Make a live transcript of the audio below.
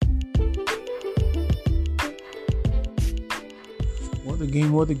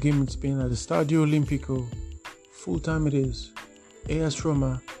What a game it's been at the Stadio Olimpico. Full time it is. AS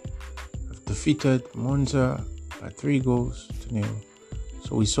Roma have defeated Monza by 3-0.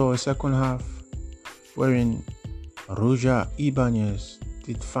 So we saw a second half wherein Roja Ibanez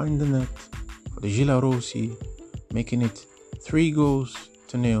did find the net for the Giallorossi, making it 3-0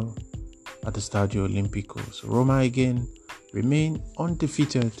 at the Stadio Olimpico. So Roma again remain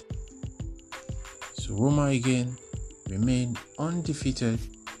undefeated. In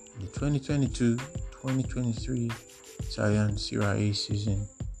the 2022-2023 Italian Serie A season,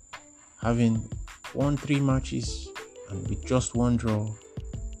 having won 3 matches and with just 1 draw.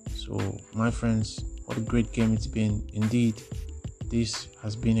 So, my friends, what a great game it's been. Indeed, this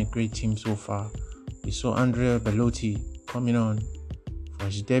has been a great team so far. We saw Andrea Bellotti coming on for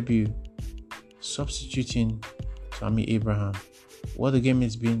his debut, substituting Tammy Abraham. What a game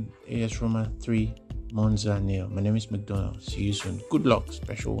it's been. AS Roma 3, Monza 0. My name is McDonald. See you soon. Good luck,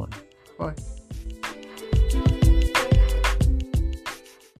 special one. Bye.